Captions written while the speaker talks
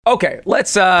Okay,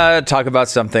 let's talk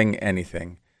about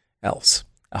anything else.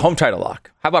 A home title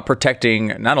lock. How about protecting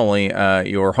not only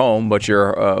your home, but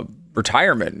your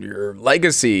retirement, your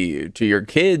legacy to your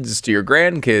kids, to your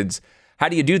grandkids? How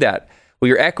do you do that? Well,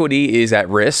 your equity is at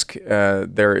risk.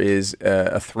 There is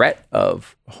a threat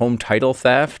of home title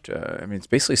theft. It's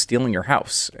basically stealing your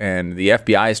house. And the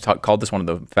FBI has called this one of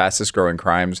the fastest growing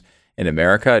crimes in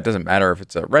America. It doesn't matter if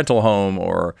it's a rental home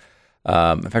or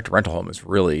in fact, a rental home is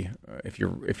really,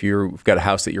 if you've got a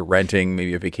house that you're renting,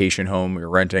 maybe a vacation home you're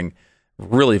renting,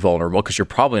 really vulnerable because you're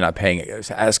probably not paying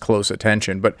as close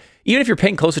attention. But even if you're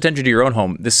paying close attention to your own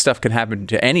home, this stuff can happen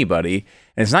to anybody,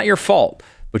 and it's not your fault.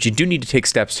 But you do need to take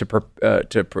steps to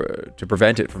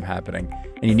prevent it from happening,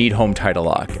 and you need home title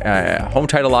lock. Home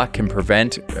title lock can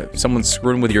prevent someone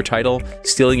screwing with your title,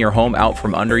 stealing your home out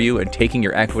from under you, and taking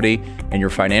your equity and your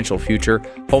financial future.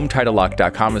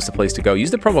 HomeTitleLock.com is the place to go.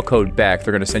 Use the promo code BECK.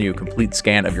 They're going to send you a complete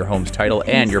scan of your home's title,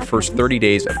 and your first 30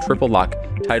 days of triple lock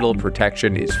title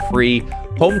protection is free.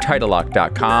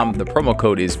 HomeTitleLock.com. The promo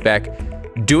code is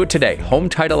BECK. Do it today.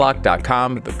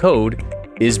 HomeTitleLock.com. The code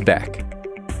is BECK.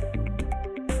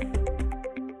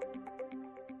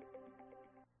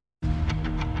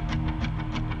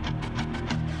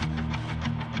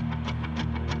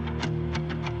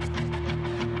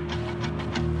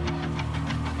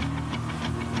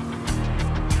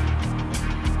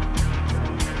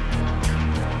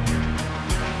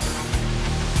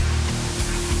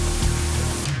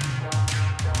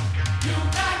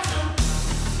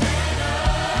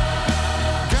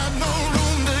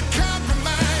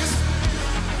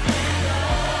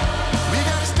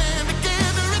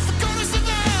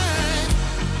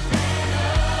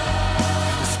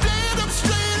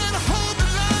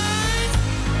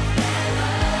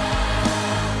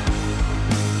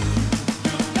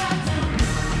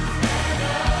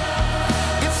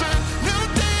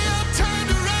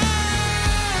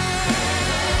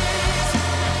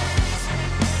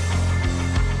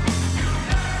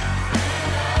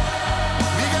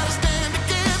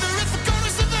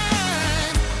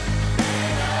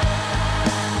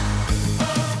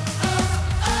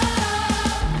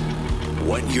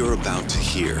 You're about to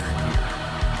hear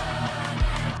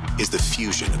is the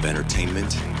fusion of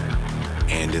entertainment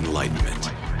and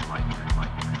enlightenment.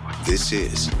 This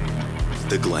is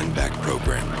the Glenn Beck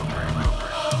Program.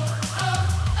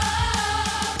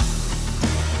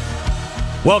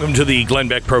 Welcome to the Glenn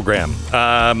Beck Program.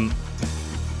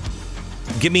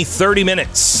 Give me 30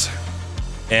 minutes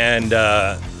and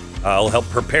I'll help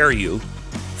prepare you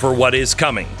for what is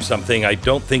coming. Something I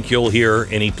don't think you'll hear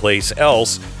anyplace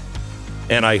else.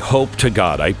 And I hope to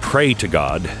God, I pray to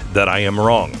God that I am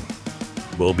wrong.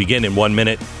 We'll begin in 1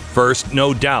 minute. First,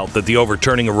 no doubt that the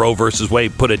overturning of Roe versus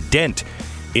Wade put a dent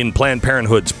in Planned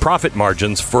Parenthood's profit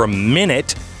margins for a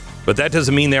minute, but that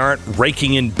doesn't mean they aren't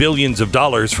raking in billions of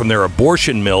dollars from their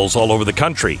abortion mills all over the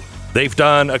country. They've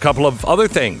done a couple of other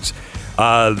things.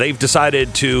 They've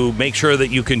decided to make sure that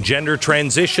you can gender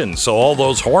transition. So all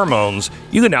those hormones,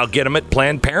 you can now get them at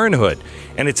Planned Parenthood.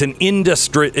 And it's an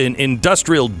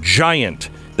industrial giant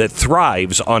that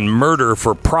thrives on murder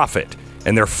for profit.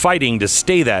 And they're fighting to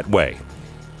stay that way.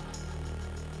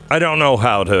 I don't know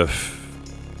how to...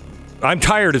 I'm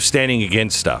tired of standing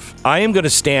against stuff. I am going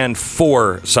to stand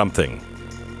for something.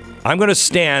 I'm going to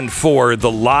stand for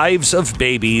the lives of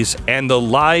babies and the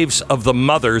lives of the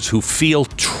mothers who feel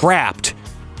trapped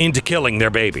into killing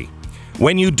their baby.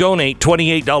 When you donate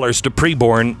 $28 to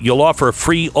Preborn, you'll offer a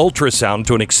free ultrasound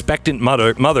to an expectant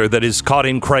mother that is caught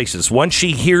in crisis. Once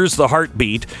she hears the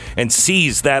heartbeat and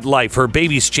sees that life, her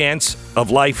baby's chance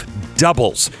of life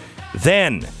doubles.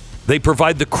 Then they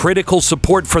provide the critical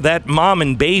support for that mom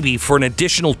and baby for an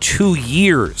additional 2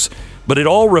 years. But it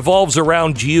all revolves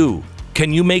around you.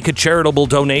 Can you make a charitable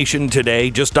donation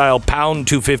today? Just dial pound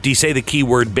 250, say the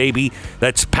keyword baby.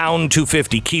 That's pound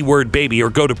 250, keyword baby, or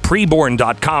go to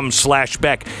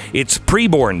preborn.com/Beck. It's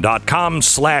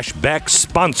preborn.com/Beck,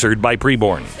 sponsored by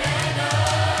Preborn.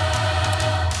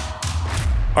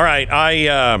 All right,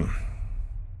 I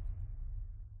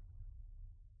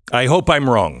hope I'm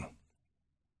wrong.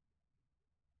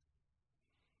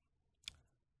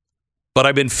 But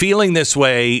I've been feeling this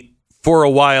way for a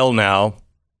while now.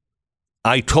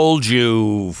 I told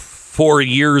you 4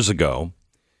 years ago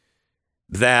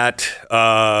that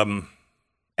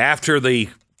after the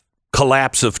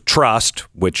collapse of trust,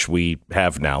 which we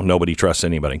have now, nobody trusts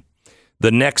anybody,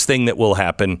 the next thing that will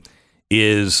happen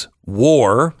is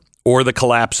war or the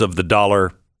collapse of the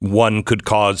dollar. One could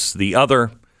cause the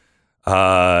other,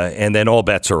 and then all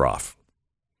bets are off.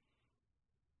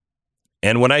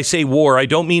 And when I say war, I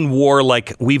don't mean war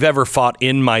like we've ever fought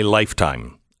in my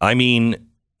lifetime. I mean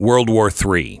World War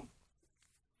III.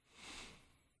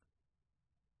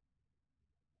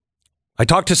 I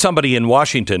talked to somebody in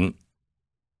Washington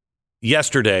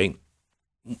yesterday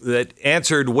that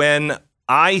answered, when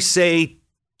I say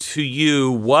to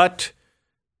you, what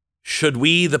should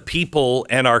we, the people,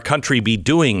 and our country be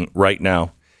doing right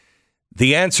now?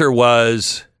 The answer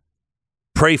was,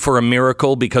 pray for a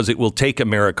miracle, because it will take a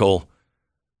miracle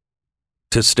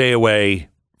to stay away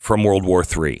from World War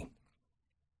III.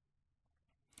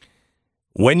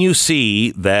 When you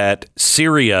see that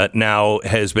Syria now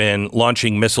has been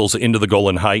launching missiles into the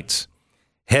Golan Heights,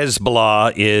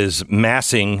 Hezbollah is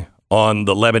massing on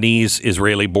the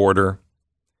Lebanese-Israeli border,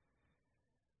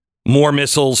 more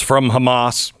missiles from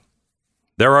Hamas.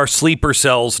 There are sleeper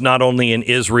cells not only in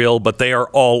Israel, but they are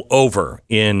all over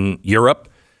in Europe,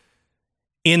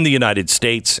 in the United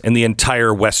States, and the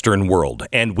entire Western world.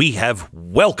 And we have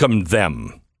welcomed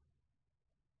them.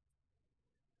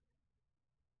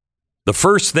 The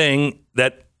first thing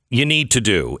that you need to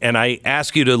do, and I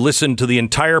ask you to listen to the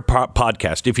entire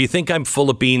podcast. If you think I'm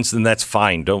full of beans, then that's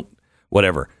fine. Don't,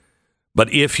 whatever.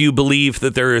 But if you believe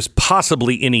that there is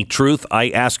possibly any truth,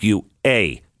 I ask you,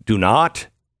 A, do not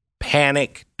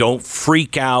panic. Don't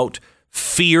freak out.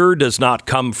 Fear does not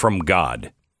come from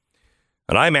God.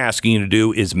 What I'm asking you to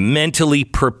do is mentally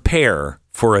prepare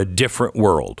for a different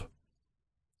world.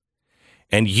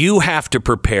 And you have to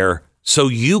prepare so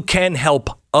you can help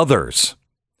others.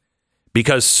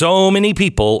 Because so many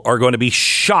people are going to be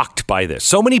shocked by this.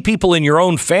 So many people in your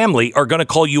own family are going to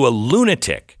call you a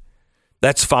lunatic.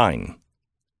 That's fine.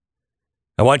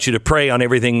 I want you to pray on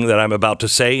everything that I'm about to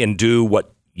say and do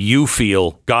what you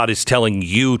feel God is telling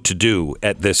you to do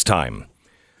at this time.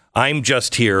 I'm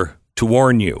just here to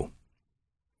warn you.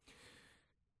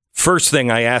 First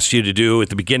thing I asked you to do at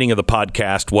the beginning of the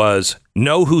podcast was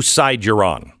know whose side you're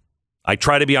on. I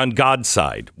try to be on God's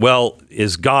side. Well,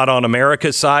 is God on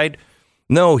America's side?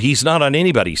 No, he's not on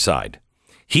anybody's side.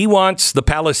 He wants the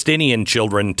Palestinian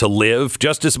children to live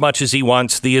just as much as he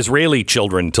wants the Israeli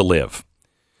children to live.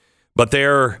 But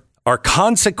there are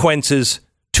consequences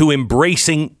to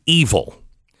embracing evil.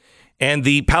 And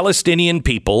the Palestinian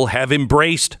people have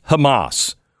embraced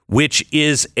Hamas, which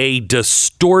is a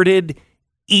distorted,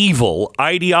 evil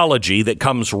ideology that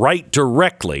comes right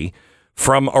directly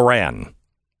from Iran.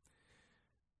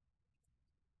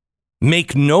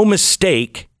 Make no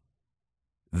mistake,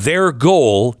 their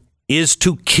goal is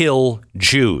to kill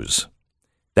Jews.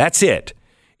 That's it.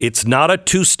 It's not a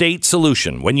two-state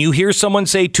solution. When you hear someone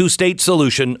say two-state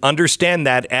solution, understand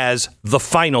that as the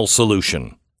final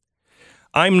solution.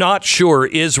 I'm not sure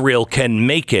Israel can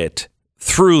make it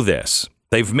through this.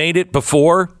 They've made it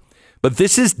before, but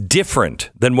this is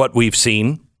different than what we've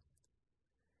seen.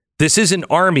 This isn't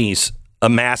armies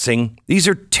amassing. These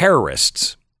are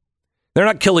terrorists. They're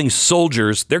not killing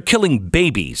soldiers. They're killing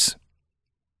babies.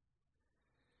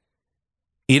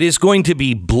 It is going to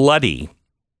be bloody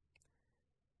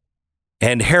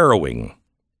and harrowing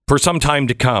for some time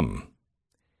to come.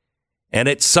 And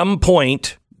at some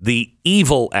point, the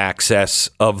evil axis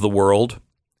of the world,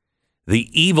 the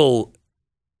evil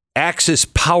Axis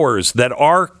powers that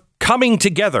are coming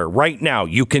together right now,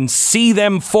 you can see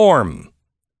them form.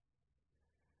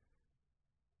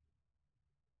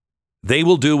 They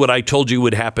will do what I told you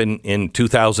would happen in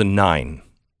 2009.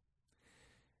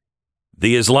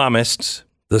 The Islamists,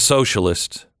 the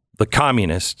socialists, the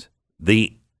communists,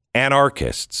 the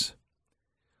anarchists,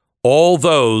 all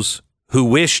those who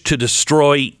wish to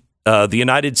destroy the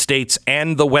United States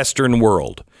and the Western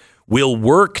world will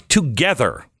work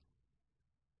together.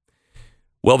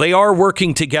 Well, they are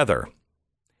working together.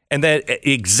 And that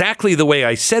exactly the way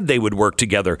I said they would work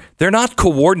together. They're not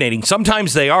coordinating.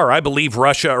 Sometimes they are. I believe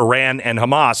Russia, Iran, and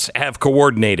Hamas have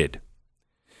coordinated.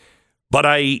 But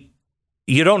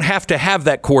you don't have to have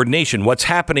that coordination. What's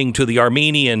happening to the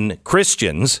Armenian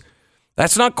Christians,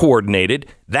 that's not coordinated.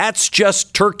 That's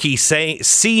just Turkey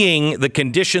seeing the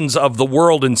conditions of the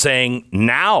world and saying,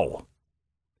 now.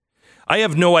 I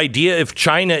have no idea if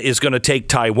China is going to take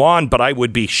Taiwan, but I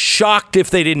would be shocked if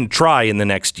they didn't try in the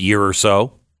next year or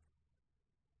so.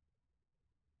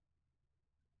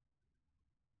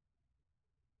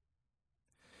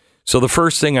 So the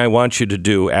first thing I want you to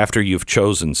do after you've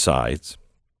chosen sides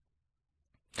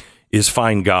is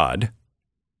find God.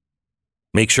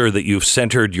 Make sure that you've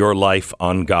centered your life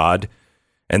on God.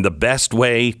 And the best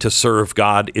way to serve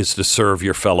God is to serve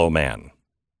your fellow man.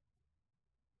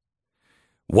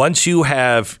 Once you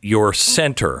have your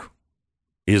center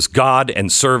is God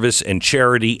and service and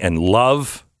charity and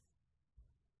love,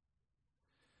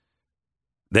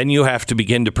 then you have to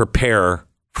begin to prepare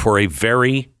for a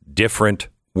very different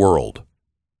world.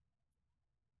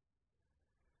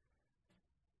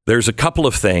 there's a couple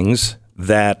of things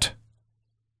that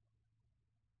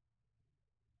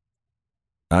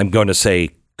I'm going to say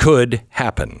could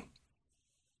happen.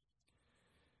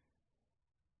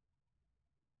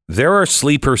 There are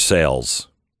sleeper cells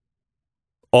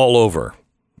all over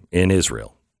in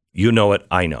Israel. You know it,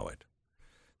 I know it.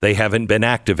 They haven't been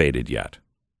activated yet.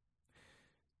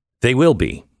 They will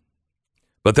be.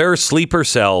 But there are sleeper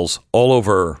cells all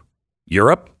over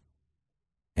Europe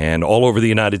and all over the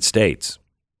United States.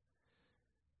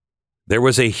 There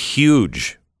was a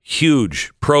huge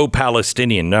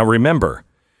pro-Palestinian. Now remember,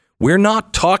 we're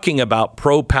not talking about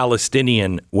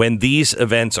pro-Palestinian when these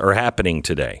events are happening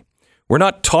today. We're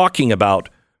not talking about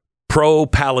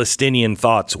pro-Palestinian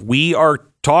thoughts. We are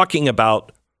talking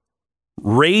about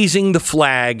raising the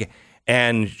flag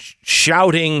and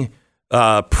shouting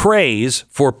praise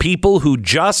for people who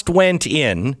just went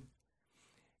in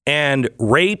and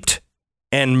raped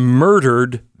and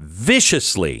murdered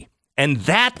viciously. And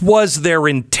that was their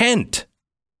intent.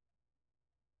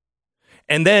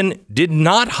 And then did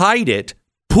not hide it,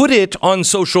 put it on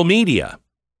social media.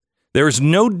 There is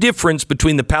no difference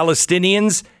between the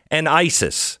Palestinians and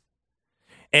ISIS.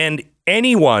 And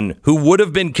anyone who would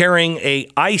have been carrying a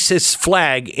ISIS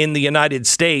flag in the United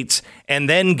States and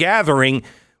then gathering,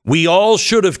 we all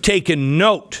should have taken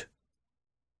note.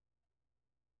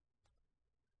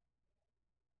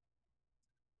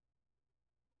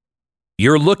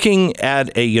 You're looking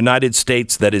at a United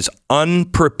States that is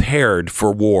unprepared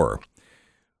for war,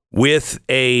 with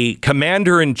a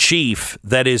commander-in-chief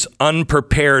that is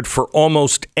unprepared for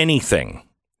almost anything,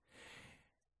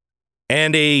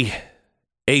 and a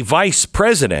vice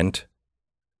president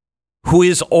who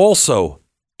is also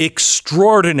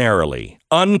extraordinarily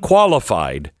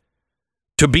unqualified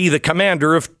to be the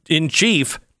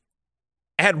commander-in-chief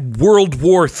at World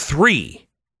War III.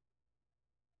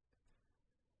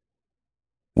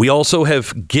 We also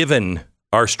have given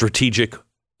our strategic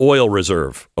oil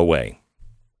reserve away.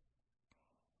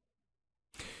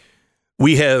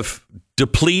 We have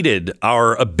depleted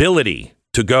our ability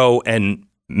to go and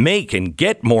make and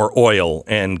get more oil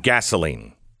and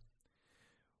gasoline.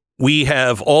 We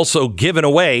have also given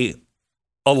away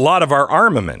a lot of our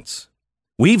armaments.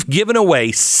 We've given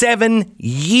away 7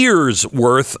 years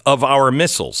worth of our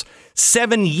missiles.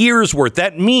 7 years worth.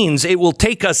 That means it will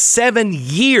take us 7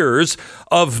 years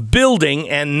of building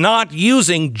and not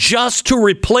using just to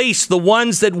replace the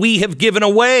ones that we have given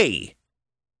away.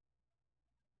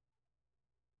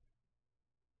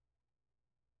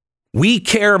 We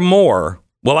care more.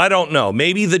 Well, I don't know.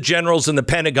 Maybe the generals in the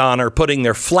Pentagon are putting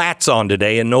their flats on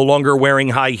today and no longer wearing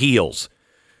high heels.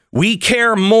 We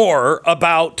care more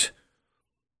about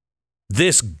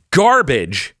this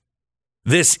garbage,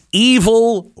 this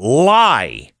evil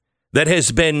lie that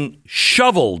has been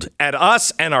shoveled at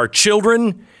us and our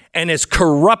children and has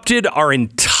corrupted our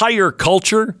entire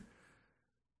culture.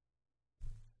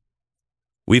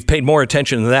 We've paid more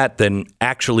attention to that than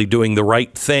actually doing the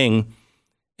right thing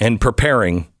and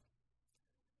preparing.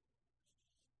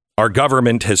 Our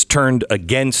government has turned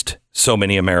against so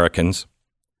many Americans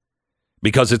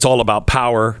because it's all about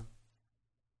power.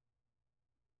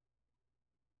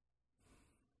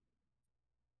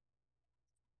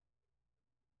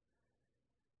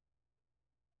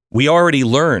 We already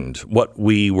learned what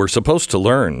we were supposed to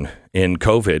learn in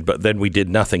COVID, but then we did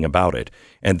nothing about it.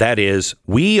 And that is,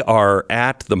 we are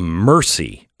at the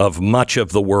mercy of much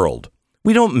of the world.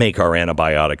 We don't make our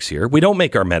antibiotics here. We don't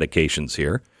make our medications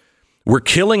here. We're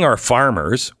killing our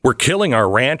farmers. We're killing our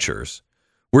ranchers.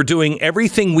 We're doing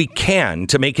everything we can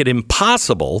to make it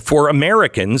impossible for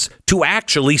Americans to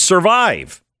actually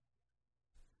survive.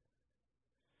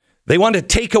 They want to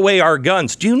take away our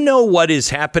guns. Do you know what is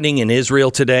happening in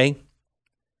Israel today?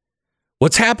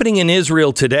 What's happening in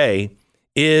Israel today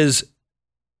is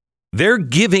they're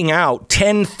giving out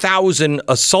 10,000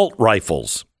 assault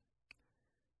rifles.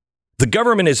 The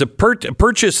government has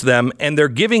purchased them, and they're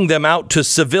giving them out to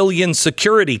civilian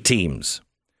security teams.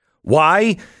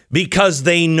 Why? Because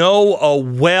they know a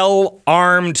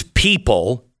well-armed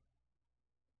people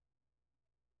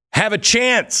have a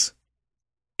chance.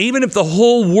 Even if the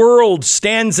whole world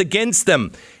stands against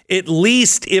them, at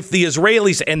least if the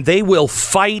Israelis, and they will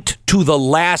fight to the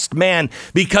last man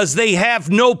because they have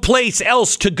no place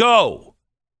else to go.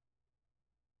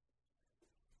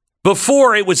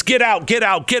 Before it was get out, get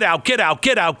out, get out, get out,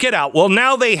 get out, get out. Well,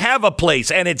 now they have a place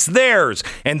and it's theirs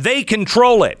and they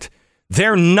control it.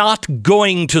 They're not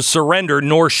going to surrender,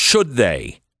 nor should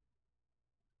they.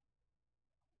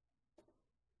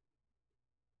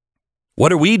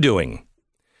 What are we doing?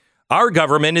 Our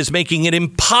government is making it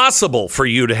impossible for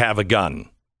you to have a gun.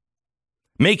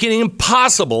 make it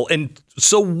impossible and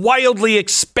so wildly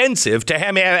expensive to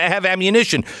have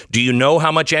ammunition. Do you know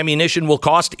how much ammunition will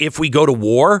cost if we go to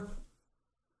war?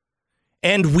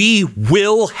 And we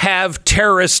will have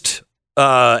terrorist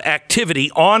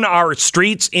activity on our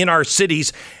streets, in our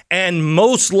cities, and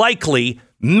most likely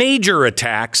major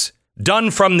attacks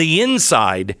done from the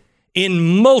inside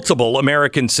in multiple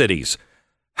American cities.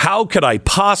 How could I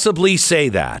possibly say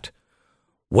that?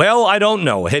 Well, I don't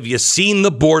know. Have you seen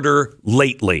the border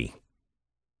lately?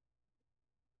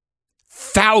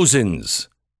 Thousands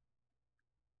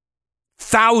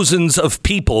of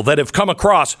people that have come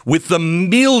across with the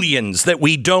millions that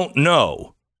we don't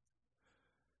know.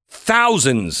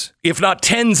 Thousands, if not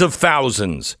tens of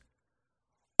thousands,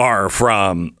 are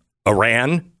from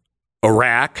Iran,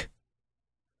 Iraq.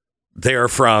 They're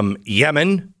from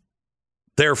Yemen.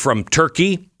 They're from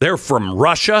Turkey. They're from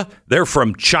Russia. They're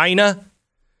from China.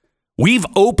 We've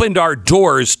opened our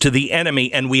doors to the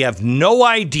enemy, and we have no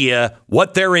idea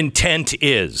what their intent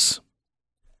is.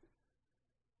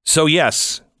 So,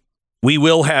 yes, we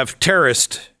will have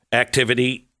terrorist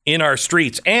activity in our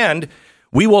streets, and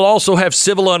we will also have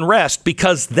civil unrest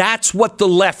because that's what the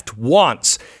left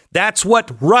wants. That's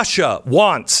what Russia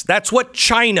wants. That's what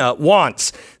China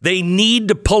wants. They need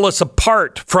to pull us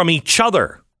apart from each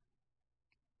other.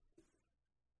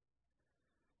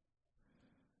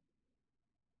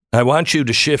 I want you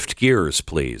to shift gears,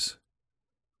 please.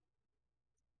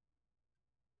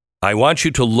 I want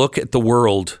you to look at the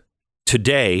world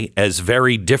today as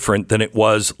very different than it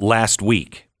was last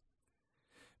week,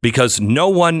 because no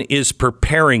one is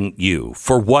preparing you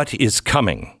for what is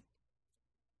coming.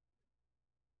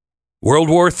 World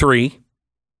War III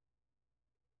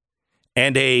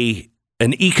and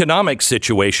an economic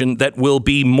situation that will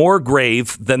be more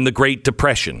grave than the Great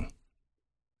Depression.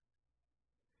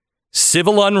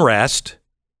 Civil unrest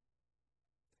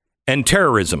and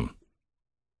terrorism.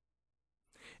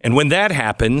 And when that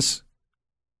happens,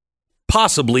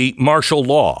 possibly martial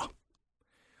law.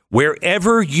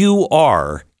 Wherever you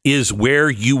are is where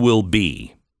you will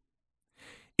be.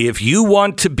 If you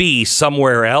want to be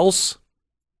somewhere else,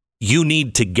 you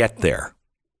need to get there.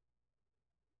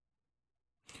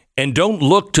 And don't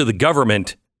look to the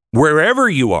government, wherever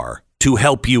you are, to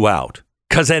help you out,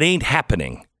 because that ain't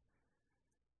happening.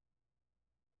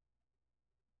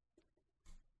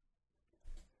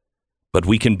 But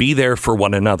we can be there for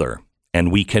one another,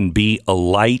 and we can be a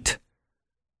light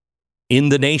in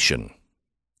the nation.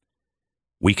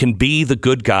 We can be the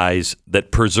good guys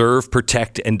that preserve,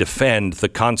 protect, and defend the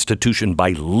Constitution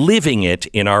by living it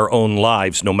in our own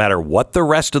lives, no matter what the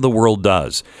rest of the world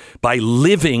does, by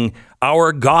living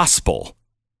our gospel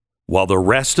while the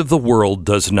rest of the world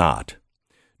does not.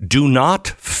 Do not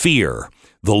fear.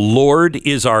 The Lord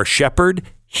is our shepherd.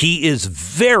 He is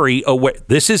very aware.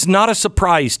 This is not a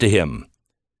surprise to him.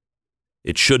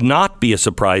 It should not be a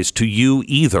surprise to you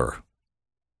either.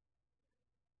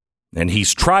 And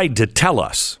he's tried to tell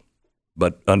us,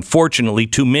 but unfortunately,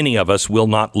 too many of us will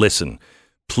not listen.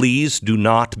 Please do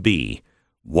not be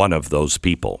one of those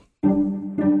people.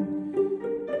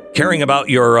 Caring about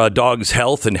your dog's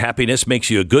health and happiness makes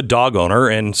you a good dog owner,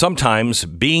 and sometimes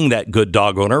being that good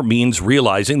dog owner means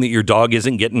realizing that your dog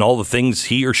isn't getting all the things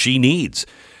he or she needs.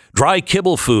 Dry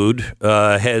kibble food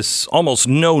has almost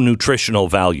no nutritional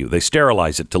value. They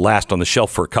sterilize it to last on the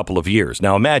shelf for a couple of years.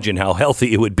 Now imagine how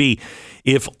healthy it would be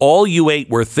if all you ate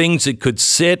were things that could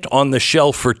sit on the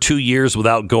shelf for 2 years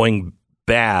without going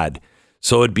bad.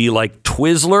 So it'd be like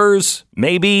Twizzlers,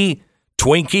 maybe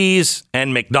Twinkies,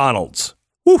 and McDonald's.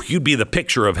 Whew, you'd be the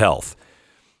picture of health.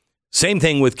 Same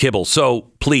thing with kibble.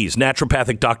 So please,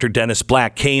 naturopathic Dr. Dennis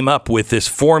Black came up with this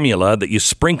formula that you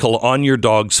sprinkle on your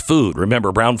dog's food.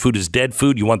 Remember, brown food is dead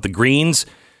food. You want the greens.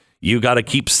 You got to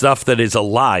keep stuff that is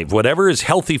alive. Whatever is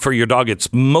healthy for your dog,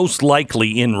 it's most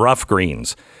likely in rough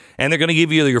greens. And they're going to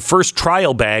give you your first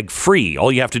trial bag free.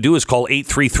 All you have to do is call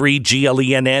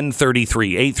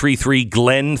 833-GLENN-33,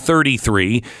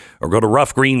 833-GLEN-33, or go to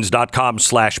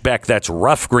roughgreens.com/Beck. That's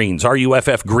roughgreens,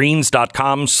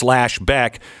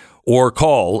 ruffgreens.com/Beck, or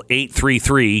call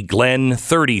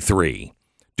 833-GLEN-33.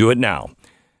 Do it now.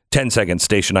 10 seconds,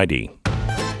 station ID.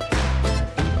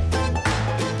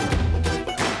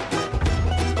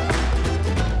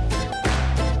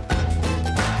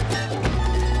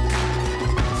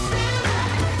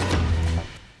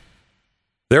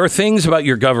 There are things about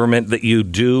your government that you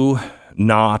do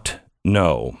not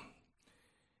know.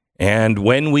 And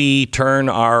when we turn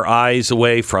our eyes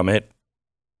away from it,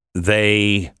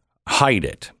 they hide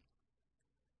it.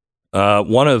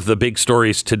 One of the big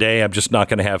stories today, I'm just not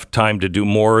going to have time to do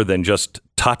more than just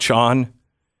touch on,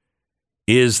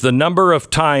 is the number of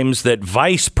times that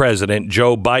Vice President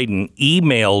Joe Biden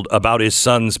emailed about his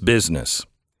son's business.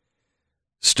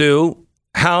 Stu,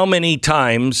 how many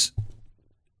times,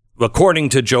 according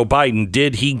to Joe Biden,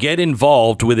 did he get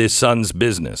involved with his son's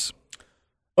business?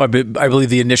 I believe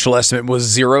the initial estimate was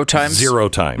 0 times. 0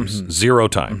 times. Mm-hmm. 0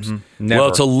 times. Mm-hmm. Never. Well,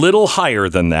 it's a little higher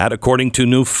than that, according to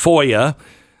new FOIA.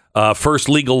 First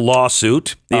legal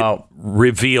lawsuit, it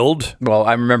revealed. Well,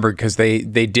 I remember because they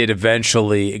did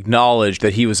eventually acknowledge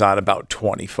that he was on about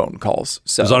 20 phone calls.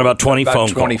 So it was on about 20 phone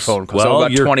calls. 20 phone calls. Well, so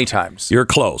about 20 times. You're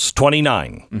close.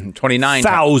 29. Mm-hmm.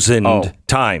 29,000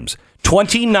 times.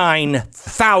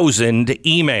 29,000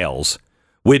 emails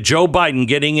with Joe Biden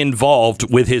getting involved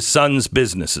with his son's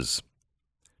businesses.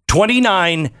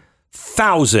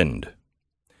 29,000.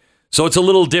 So it's a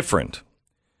little different.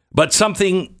 But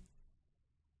something...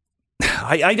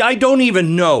 I don't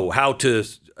even know how to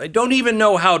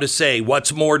say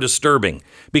what's more disturbing,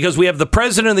 because we have the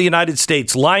president of the United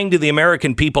States lying to the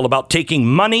American people about taking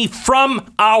money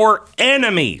from our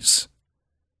enemies.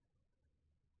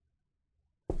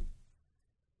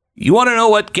 You want to know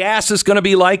what gas is going to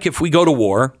be like if we go to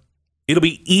war? It'll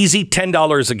be easy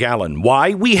 $10 a gallon.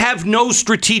 Why? We have no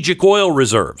strategic oil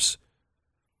reserves.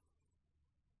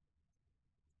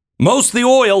 Most of the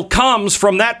oil comes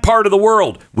from that part of the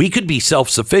world. We could be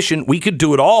self-sufficient. We could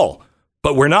do it all,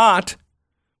 but we're not.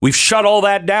 We've shut all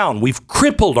that down. We've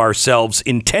crippled ourselves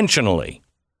intentionally.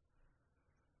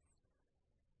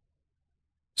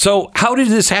 So how did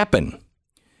this happen?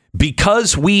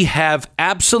 Because we have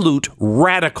absolute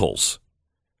radicals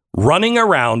running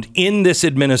around in this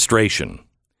administration.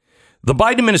 The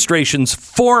Biden administration's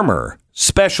former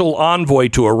special envoy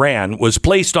to Iran was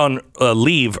placed on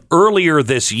leave earlier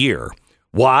this year.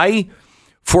 Why?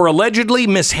 For allegedly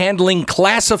mishandling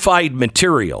classified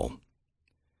material.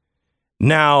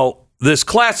 Now, this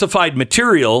classified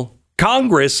material,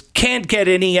 Congress can't get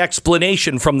any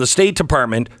explanation from the State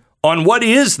Department on what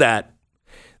is that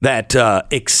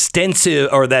extensive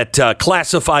or that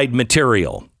classified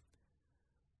material.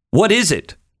 What is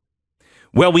it?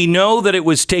 Well, we know that it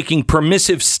was taking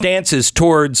permissive stances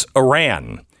towards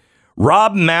Iran.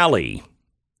 Rob Malley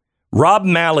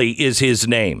is his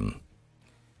name.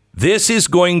 This is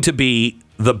going to be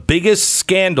the biggest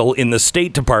scandal in the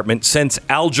State Department since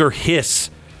Alger Hiss.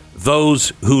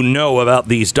 Those who know about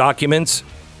these documents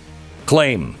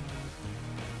claim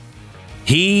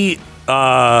he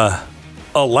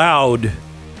allowed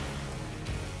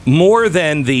more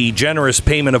than the generous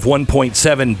payment of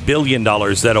 $1.7 billion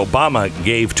that Obama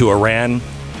gave to Iran.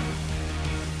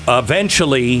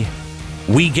 Eventually,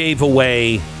 we gave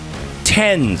away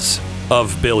tens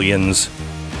of billions.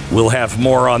 We'll have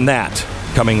more on that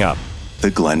coming up. The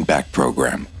Glenn Beck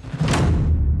Program.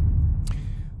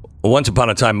 Once upon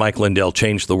a time, Mike Lindell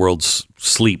changed the world's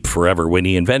sleep forever when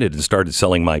he invented and started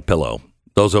selling MyPillow.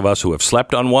 Those of us who have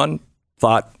slept on one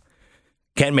thought,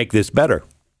 can't make this better.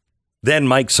 Then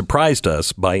Mike surprised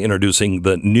us by introducing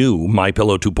the new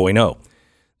MyPillow 2.0.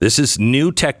 This is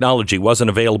new technology,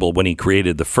 wasn't available when he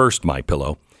created the first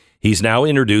MyPillow. He's now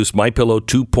introduced MyPillow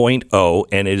 2.0,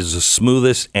 and it is the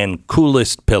smoothest and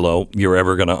coolest pillow you're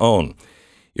ever going to own.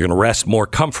 You're going to rest more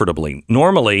comfortably.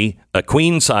 Normally, a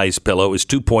queen-size pillow is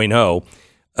 2.0,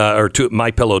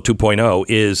 MyPillow 2.0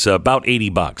 is about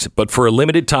 $80. But for a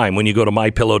limited time, when you go to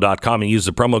MyPillow.com and use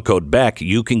the promo code BECK,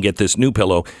 you can get this new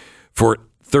pillow for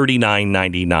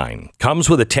 $39.99. Comes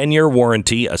with a 10-year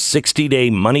warranty, a 60-day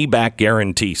money-back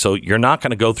guarantee. So you're not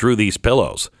going to go through these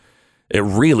pillows. They're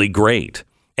really great.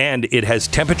 And it has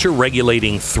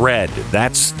temperature-regulating thread.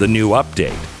 That's the new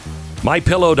update.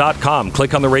 MyPillow.com.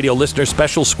 Click on the radio listener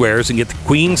special squares and get the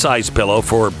queen-size pillow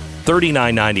for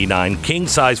 $39.99.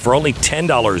 King-size for only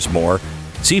 $10 more.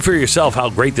 See for yourself how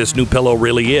great this new pillow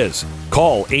really is.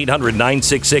 Call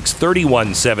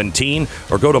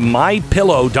 800-966-3117 or go to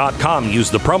mypillow.com.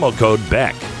 Use the promo code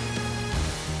BECK.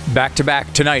 Back to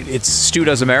back tonight, it's Stu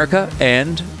Does America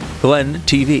and Glenn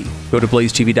TV. Go to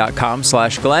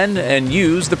blazetv.com/Glenn and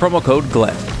use the promo code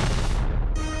Glenn.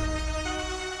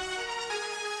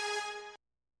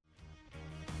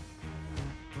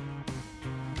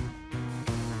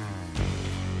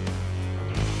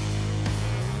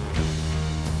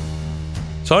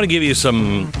 So I want to give you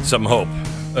some hope.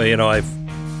 I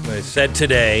said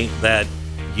today that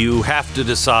you have to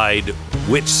decide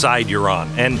which side you're on,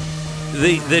 and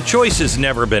the choice has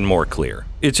never been more clear.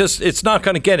 It's not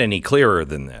going to get any clearer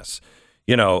than this.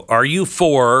 Are you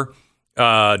for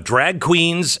drag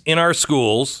queens in our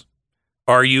schools?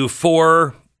 Are you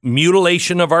for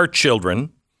mutilation of our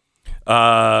children?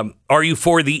 Are you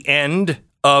for the end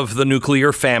of the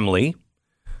nuclear family?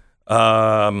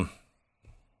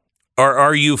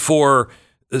 Are you for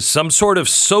some sort of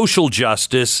social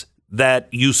justice that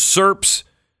usurps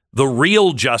the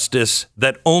real justice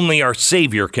that only our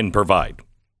Savior can provide?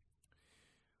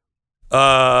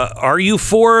 Are you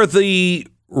for the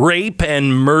rape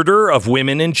and murder of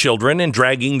women and children and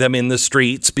dragging them in the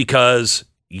streets because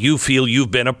you feel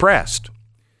you've been oppressed?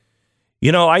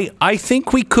 You know, I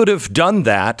think we could have done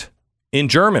that in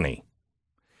Germany,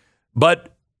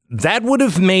 but that would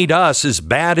have made us as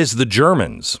bad as the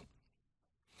Germans.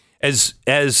 As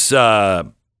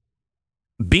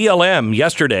BLM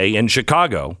yesterday in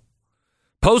Chicago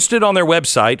posted on their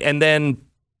website and then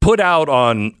put out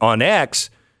on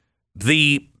X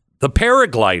the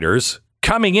paragliders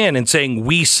coming in and saying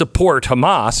we support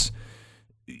Hamas,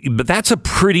 but that's a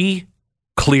pretty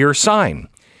clear sign.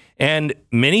 And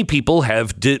many people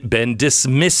have been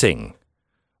dismissing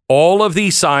all of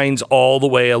these signs all the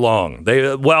way along.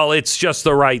 It's just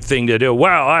the right thing to do.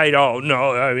 Well, I don't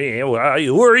know. I mean,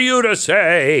 who are you to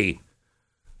say?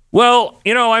 Well,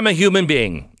 you know, I'm a human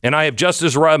being, and I have just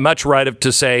as much right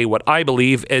to say what I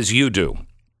believe as you do.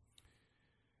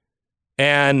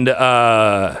 And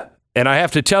I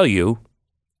have to tell you,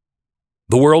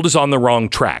 the world is on the wrong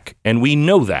track, and we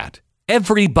know that.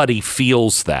 Everybody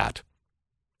feels that.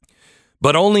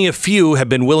 But only a few have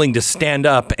been willing to stand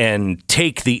up and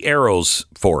take the arrows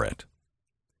for it.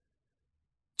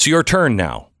 It's your turn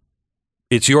now.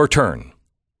 It's your turn.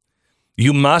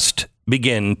 You must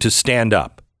begin to stand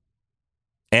up.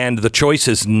 And the choice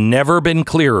has never been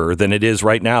clearer than it is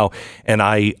right now. And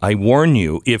I warn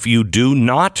you, if you do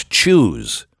not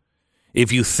choose,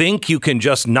 if you think you can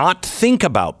just not think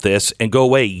about this and go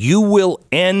away, you will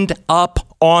end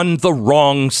up on the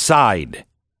wrong side.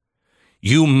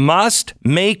 You must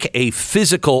make a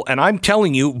physical, and I'm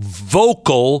telling you,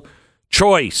 vocal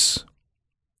choice.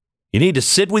 You need to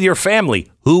sit with your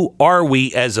family. Who are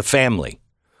we as a family?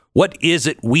 What is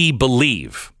it we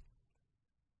believe?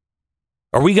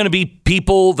 Are we going to be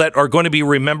people that are going to be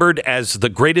remembered as the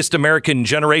greatest American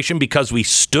generation because we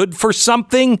stood for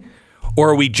something?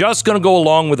 Or are we just going to go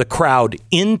along with the crowd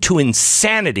into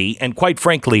insanity and, quite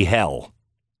frankly, hell?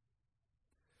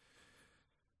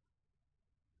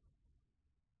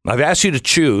 I've asked you to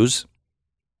choose.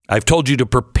 I've told you to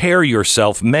prepare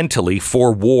yourself mentally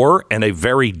for war and a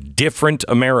very different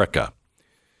America.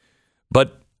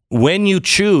 But when you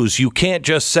choose, you can't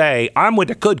just say, I'm with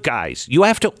the good guys. You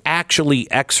have to actually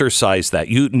exercise that.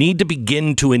 You need to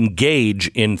begin to engage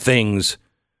in things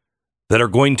that are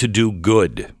going to do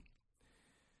good.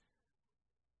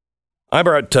 I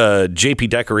brought J.P.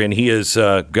 Decker in. He is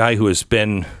a guy who has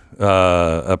been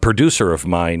a producer of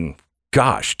mine,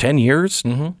 10 years?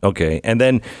 Mm-hmm. Okay. And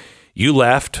then you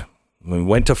left,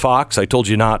 went to Fox. I told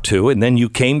you not to. And then you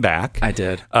came back. I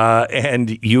did.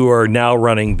 And you are now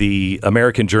running the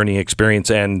American Journey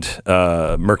Experience and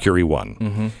Mercury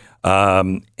One.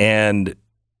 Mm-hmm. And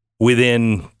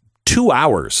within 2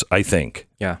 hours, I think,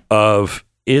 of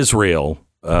Israel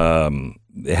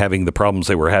having the problems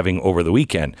they were having over the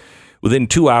weekend, within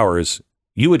 2 hours,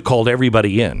 you had called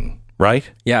everybody in,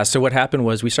 right? Yeah. So what happened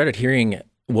was we started hearing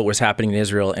what was happening in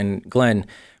Israel. And Glenn,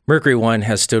 Mercury One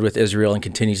has stood with Israel and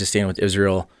continues to stand with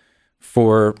Israel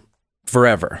for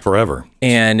forever. Forever.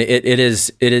 And it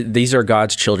is these are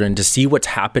God's children. To see what's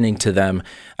happening to them.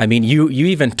 I mean, you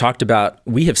even talked about,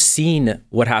 we have seen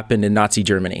what happened in Nazi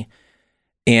Germany.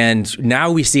 And now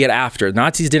we see it after.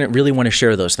 Nazis didn't really want to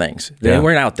share those things. They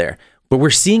weren't out there. But we're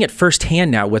seeing it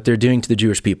firsthand now, what they're doing to the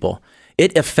Jewish people.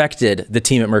 It affected the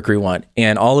team at Mercury One.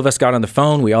 And all of us got on the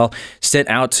phone. We all sent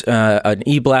out an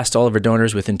e-blast to all of our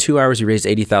donors. Within 2 hours, we raised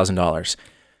 $80,000.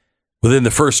 Within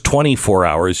the first 24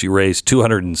 hours, you raised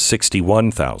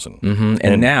 $261,000. Mm-hmm.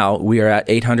 And now we are at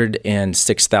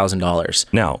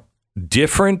 $806,000. Now,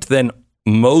 different than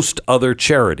most other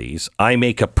charities, I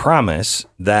make a promise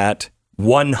that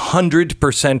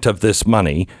 100% of this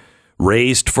money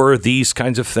raised for these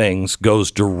kinds of things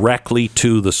goes directly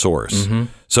to the source. Mm-hmm.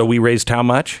 So we raised how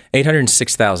much?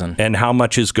 $806,000. And how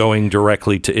much is going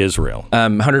directly to Israel?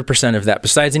 100% of that,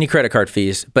 besides any credit card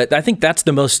fees. But I think that's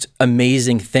the most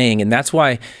amazing thing. And that's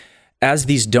why, as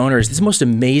these donors, this is the most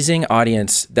amazing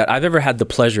audience that I've ever had the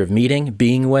pleasure of meeting,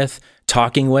 being with,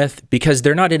 talking with, because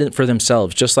they're not in it for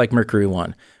themselves, just like Mercury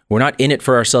One. We're not in it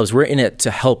for ourselves. We're in it to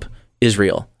help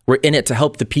Israel. We're in it to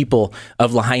help the people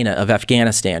of Lahaina, of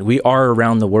Afghanistan. We are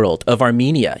around the world, of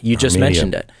Armenia. You just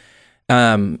mentioned it.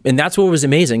 And that's what was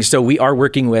amazing. So we are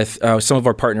working with some of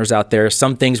our partners out there.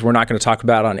 Some things we're not going to talk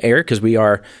about on air because we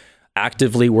are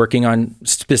actively working on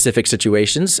specific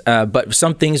situations. But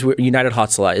some things, United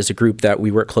Hatzalah is a group that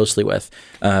we work closely with.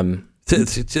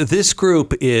 This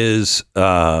group is,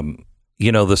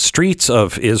 the streets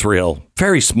of Israel,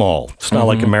 very small. It's not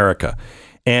like America.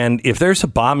 And if there's a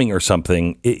bombing or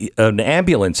something, an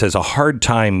ambulance has a hard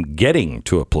time getting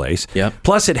to a place. Yep.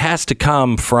 Plus, it has to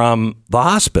come from the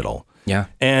hospital. Yeah.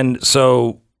 And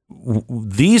so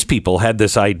these people had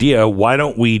this idea, why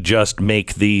don't we just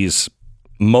make these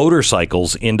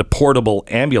motorcycles into portable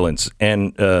ambulance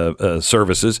and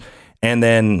services and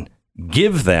then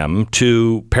give them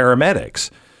to paramedics?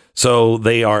 So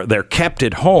they're kept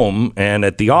at home and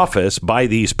at the office by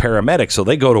these paramedics. So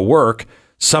they go to work.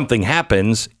 Something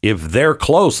happens. If they're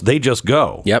close, they just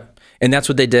go. Yep. And that's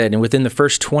what they did. And within the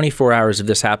first 24 hours of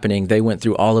this happening, they went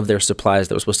through all of their supplies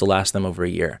that was supposed to last them over a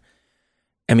year.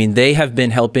 I mean, they have been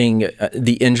helping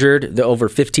the injured, the over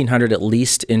 1,500 at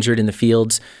least injured in the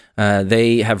fields.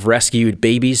 They have rescued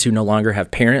babies who no longer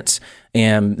have parents,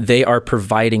 and they are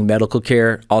providing medical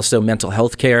care, also mental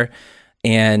health care.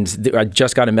 And I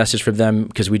just got a message from them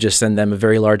because we just send them a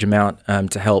very large amount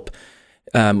to help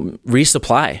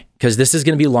resupply, because this is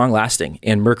going to be long lasting,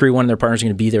 and Mercury One and their partners are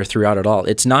going to be there throughout it all.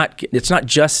 It's not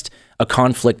just a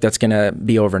conflict that's going to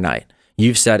be overnight.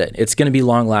 You've said it. It's going to be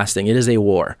long lasting. It is a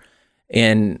war.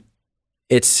 And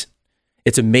it's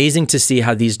amazing to see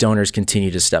how these donors continue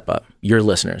to step up. Your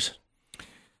listeners.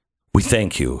 We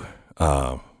thank you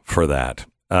for that.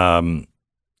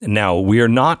 Now, we are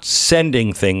not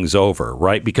sending things over,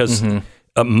 right? Because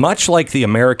much like the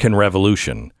American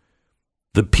Revolution,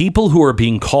 the people who are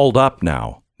being called up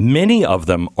now, many of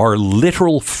them are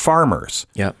literal farmers.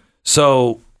 Yep.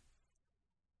 So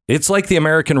it's like the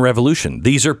American Revolution.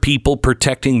 These are people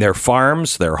protecting their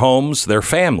farms, their homes, their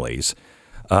families,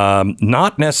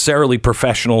 not necessarily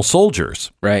professional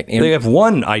soldiers. Right. And they have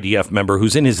one IDF member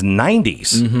who's in his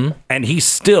 90s, and he's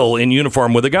still in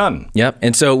uniform with a gun. Yep.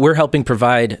 And so we're helping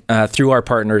provide through our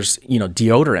partners,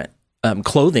 deodorant,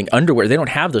 clothing, underwear. They don't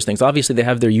have those things. Obviously, they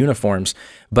have their uniforms,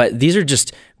 but these are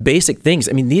just basic things.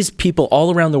 I mean, these people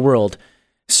all around the world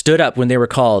stood up when they were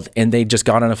called, and they just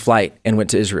got on a flight and went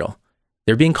to Israel.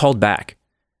 They're being called back.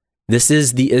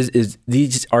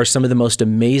 These are some of the most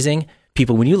amazing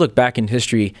people. When you look back in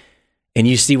history and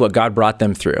you see what God brought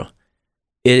them through,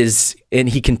 and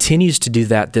He continues to do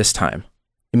that this time.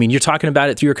 I mean, you're talking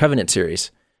about it through your covenant series.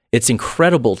 It's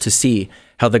incredible to see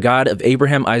how the God of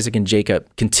Abraham, Isaac, and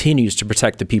Jacob continues to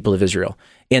protect the people of Israel,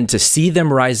 and to see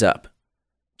them rise up,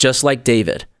 just like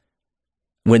David.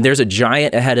 When there's a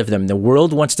giant ahead of them, the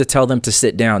world wants to tell them to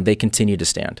sit down, they continue to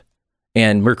stand.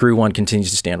 And Mercury One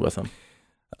continues to stand with them.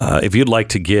 If you'd like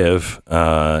to give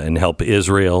and help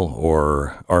Israel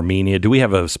or Armenia, do we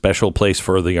have a special place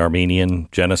for the Armenian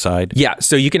genocide? Yeah,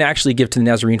 so you can actually give to the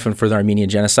Nazarene Fund for the Armenian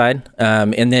genocide.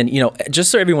 And then,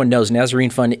 just so everyone knows, Nazarene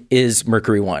Fund is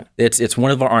Mercury One. It's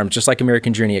one of our arms, just like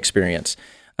American Journey Experience.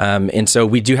 And so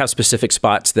we do have specific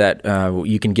spots that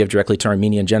you can give directly to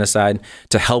Armenian genocide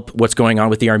to help what's going on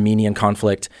with the Armenian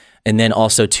conflict, and then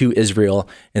also to Israel,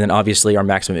 and then obviously our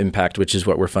Maximum Impact, which is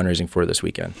what we're fundraising for this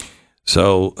weekend.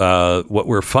 So what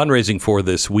we're fundraising for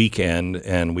this weekend,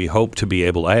 and we hope to be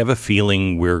able, I have a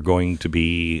feeling we're going to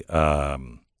be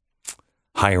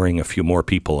hiring a few more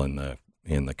people in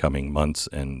the coming months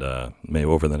and maybe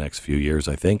over the next few years,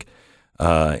 I think.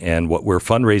 And what we're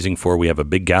fundraising for, we have a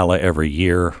big gala every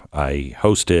year. I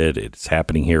host it. It's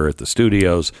happening here at the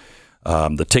studios.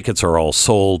 The tickets are all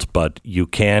sold, but you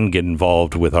can get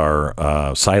involved with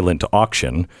our silent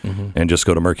auction and just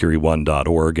go to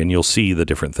mercury1.org and you'll see the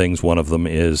different things. One of them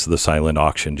is the silent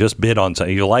auction. Just bid on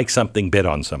something. You like something, bid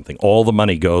on something. All the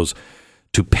money goes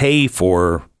to pay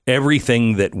for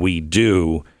everything that we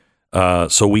do,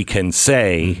 so we can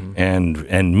say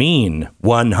and mean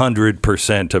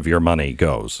 100% of your money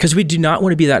goes. Because we do not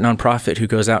want to be that nonprofit who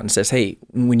goes out and says, hey,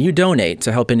 when you donate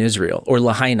to help in Israel or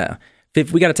Lahaina,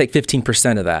 we got to take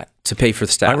 15% of that to pay for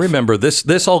the staff. I remember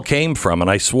this all came from, and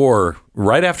I swore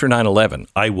right after 9/11,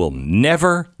 I will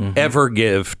never, ever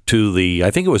give to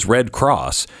I think it was Red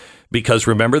Cross, because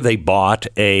remember, they bought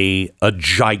a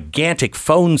gigantic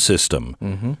phone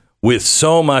system with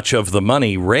so much of the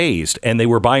money raised, and they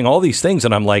were buying all these things.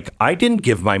 And I'm like, I didn't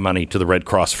give my money to the Red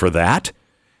Cross for that.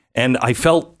 And I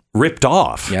felt ripped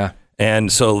off. Yeah.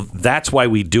 And so that's why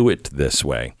we do it this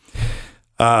way.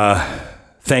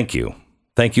 Thank you.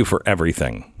 Thank you for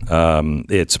everything.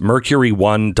 It's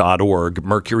mercury1.org,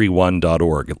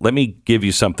 mercury1.org. Let me give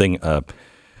you something.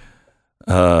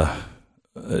 A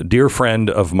dear friend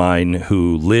of mine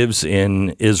who lives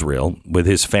in Israel with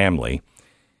his family,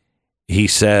 he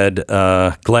said,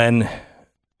 Glenn,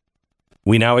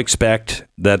 we now expect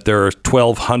that there are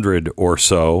 1,200 or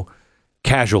so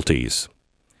casualties.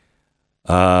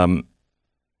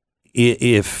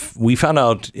 if we found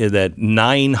out that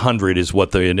 900 is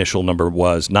what the initial number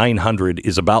was, 900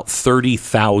 is about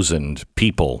 30,000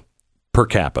 people per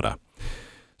capita.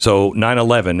 So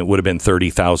 9/11, it would have been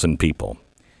 30,000 people.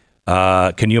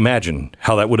 Can you imagine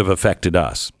how that would have affected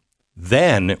us?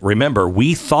 Then, remember,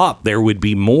 we thought there would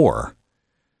be more.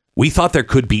 We thought there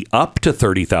could be up to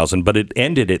 30,000, but it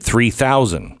ended at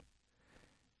 3,000.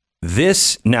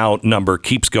 This now number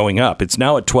keeps going up. It's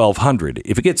now at 1,200.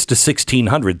 If it gets to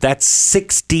 1,600, that's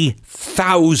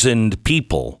 60,000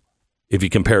 people if you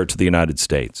compare it to the United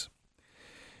States.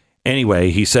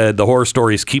 Anyway, he said, the horror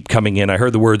stories keep coming in. I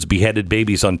heard the words beheaded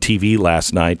babies on TV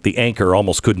last night. The anchor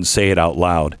almost couldn't say it out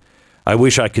loud. I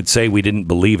wish I could say we didn't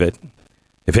believe it.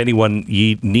 If anyone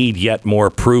need yet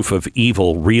more proof of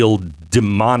evil, real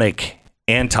demonic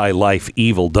anti-life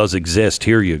evil does exist,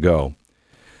 here you go.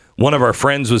 One of our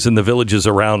friends was in the villages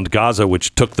around Gaza,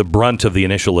 which took the brunt of the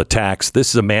initial attacks. This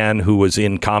is a man who was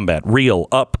in combat, real,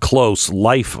 up close,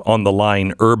 life on the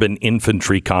line, urban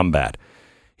infantry combat.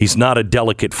 He's not a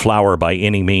delicate flower by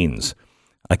any means.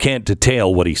 I can't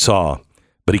detail what he saw,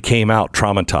 but he came out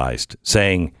traumatized,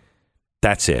 saying,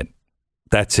 that's it.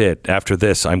 That's it. After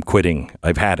this, I'm quitting.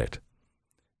 I've had it.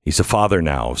 He's a father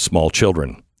now of small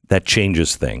children. That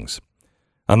changes things.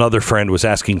 Another friend was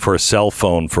asking for a cell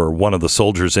phone for one of the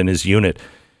soldiers in his unit.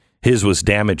 His was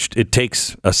damaged. It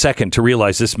takes a second to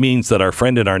realize this means that our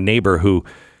friend and our neighbor who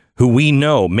we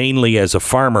know mainly as a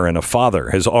farmer and a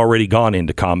father has already gone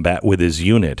into combat with his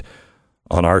unit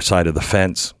on our side of the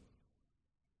fence.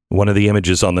 One of the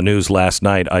images on the news last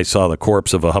night, I saw the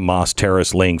corpse of a Hamas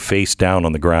terrorist laying face down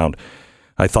on the ground.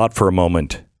 I thought for a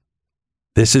moment,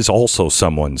 this is also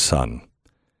someone's son.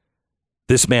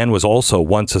 This man was also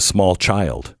once a small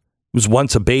child. He was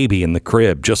once a baby in the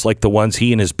crib, just like the ones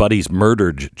he and his buddies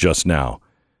murdered just now.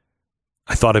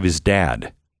 I thought of his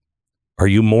dad. Are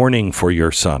you mourning for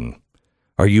your son?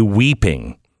 Are you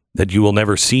weeping that you will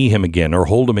never see him again or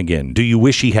hold him again? Do you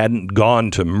wish he hadn't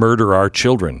gone to murder our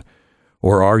children?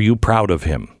 Or are you proud of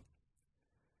him?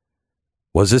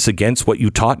 Was this against what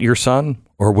you taught your son?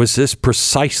 Or was this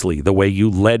precisely the way you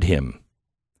led him?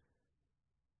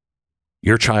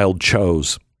 Your child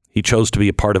chose. He chose to be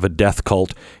a part of a death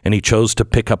cult, and he chose to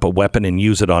pick up a weapon and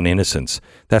use it on innocents.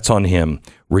 That's on him,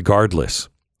 regardless.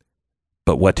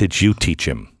 But what did you teach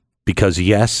him? Because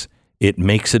yes, it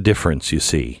makes a difference, you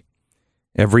see.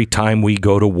 Every time we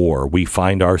go to war, we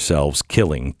find ourselves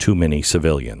killing too many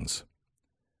civilians.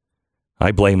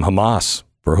 I blame Hamas,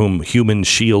 for whom human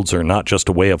shields are not just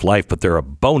a way of life, but they're a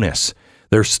bonus.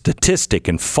 They're statistic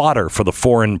and fodder for the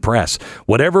foreign press.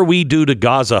 Whatever we do to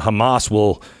Gaza, Hamas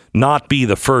will not be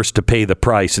the first to pay the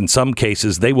price. In some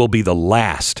cases, they will be the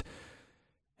last.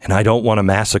 And I don't want a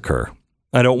massacre.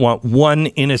 I don't want one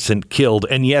innocent killed.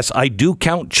 And yes, I do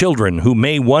count children who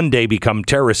may one day become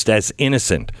terrorists as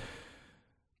innocent.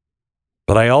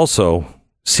 But I also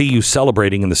see you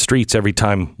celebrating in the streets every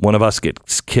time one of us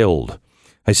gets killed.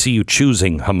 I see you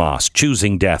choosing Hamas,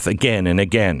 choosing death again and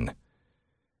again.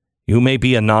 You may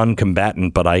be a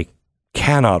non-combatant, but I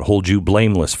cannot hold you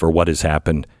blameless for what has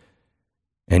happened,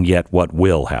 and yet what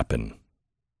will happen.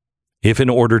 If in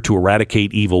order to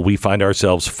eradicate evil, we find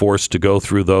ourselves forced to go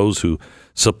through those who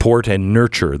support and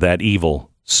nurture that evil,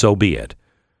 so be it.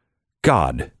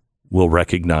 God will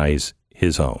recognize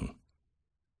his own.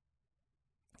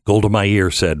 Golda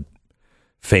Meir said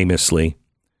famously,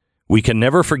 we can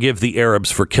never forgive the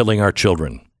Arabs for killing our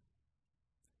children.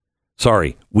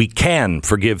 Sorry, we can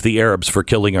forgive the Arabs for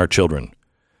killing our children,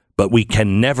 but we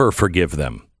can never forgive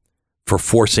them for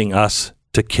forcing us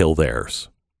to kill theirs.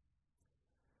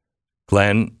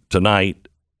 Glenn, tonight,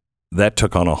 that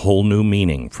took on a whole new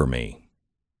meaning for me.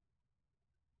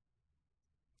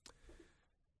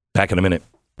 Back in a minute.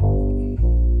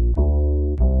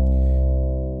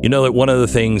 You know that one of the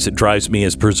things that drives me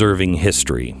is preserving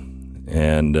history.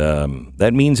 And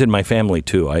that means in my family,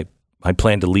 too. I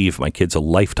plan to leave my kids a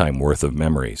lifetime worth of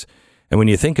memories. And when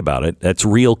you think about it, that's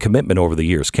real commitment over the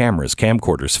years. Cameras,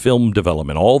 camcorders, film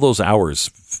development, all those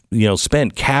hours,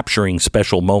 spent capturing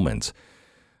special moments.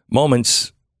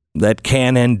 Moments that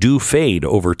can and do fade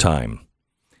over time,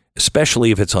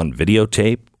 especially if it's on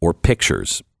videotape or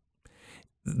pictures.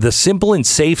 The simple and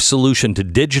safe solution to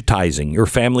digitizing your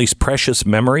family's precious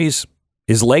memories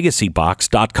is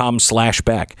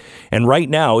legacybox.com/Beck. And right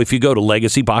now, if you go to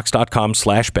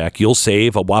legacybox.com/Beck, you'll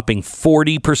save a whopping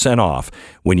 40% off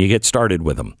when you get started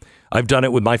with them. I've done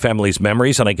it with my family's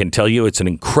memories, and I can tell you it's an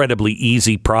incredibly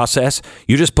easy process.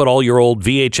 You just put all your old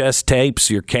VHS tapes,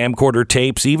 your camcorder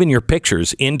tapes, even your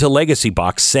pictures into Legacy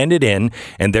Box, send it in,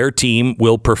 and their team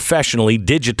will professionally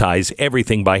digitize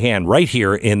everything by hand right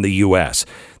here in the U.S.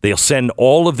 They'll send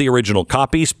all of the original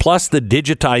copies plus the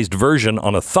digitized version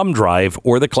on a thumb drive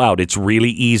or the cloud. It's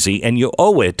really easy, and you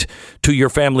owe it to your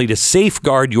family to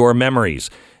safeguard your memories.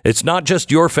 It's not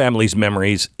just your family's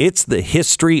memories. It's the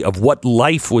history of what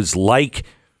life was like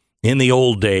in the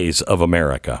old days of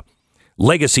America.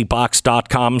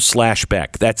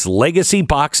 LegacyBox.com/Beck. That's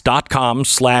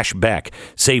LegacyBox.com/Beck.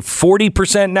 Save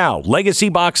 40% now.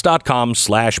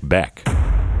 LegacyBox.com/Beck.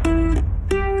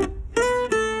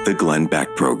 The Glenn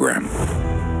Beck Program.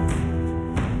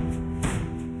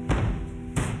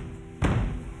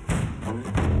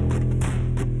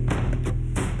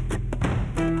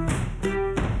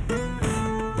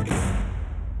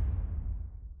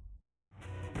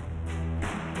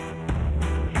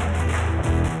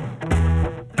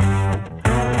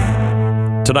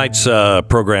 Tonight's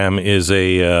program is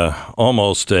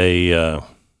almost a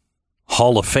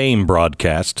Hall of Fame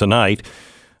broadcast. Tonight,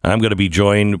 I'm going to be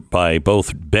joined by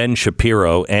both Ben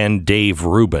Shapiro and Dave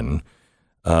Rubin,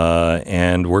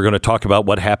 and we're going to talk about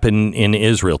what happened in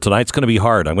Israel. Tonight's going to be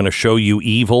hard. I'm going to show you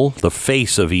evil, the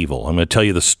face of evil. I'm going to tell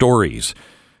you the stories,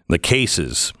 the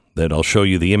cases that I'll show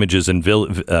you, the images and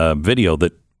video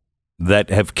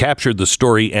that have captured the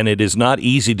story, and it is not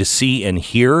easy to see and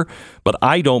hear, but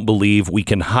I don't believe we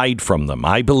can hide from them.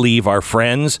 I believe our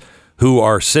friends who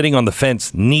are sitting on the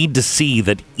fence need to see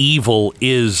that evil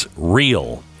is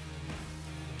real.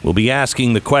 We'll be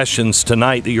asking the questions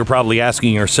tonight that you're probably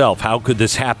asking yourself. How could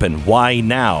this happen? Why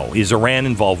now? Is Iran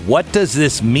involved? What does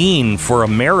this mean for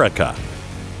America?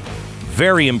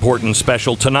 Very important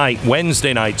special tonight,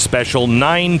 Wednesday night special,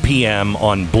 9 p.m.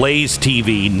 on Blaze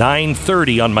TV,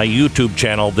 9:30 on my YouTube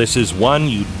channel. This is one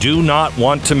you do not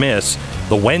want to miss.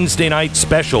 The Wednesday night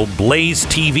special,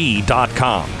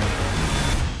 blazetv.com.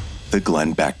 The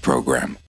Glenn Beck Program.